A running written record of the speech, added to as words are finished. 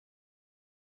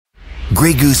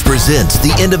Grey Goose presents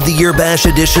the end-of-the-year bash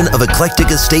edition of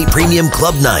Eclectic Estate Premium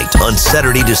Club Night on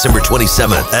Saturday, December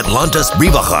 27th at Landhuis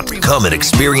Brievengat. Come and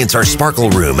experience our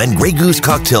Sparkle Room and Grey Goose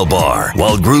cocktail bar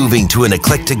while grooving to an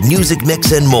eclectic music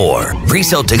mix and more.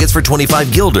 Pre-sale tickets for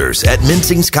 25 guilders at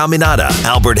Mensing's Caminada,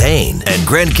 Heijn, and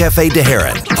Grand Café de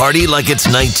Heeren. Party like it's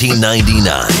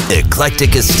 1999.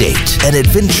 Eclectic Estate, an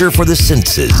adventure for the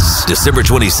senses. December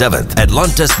 27th at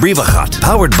Landhuis Brievengat,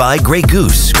 powered by Grey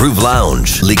Goose, Groove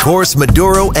Lounge, Liqueurs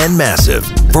Maduro, and Massive.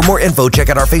 For more info, check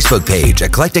out our Facebook page,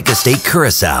 Eclectic Estate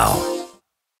Curaçao.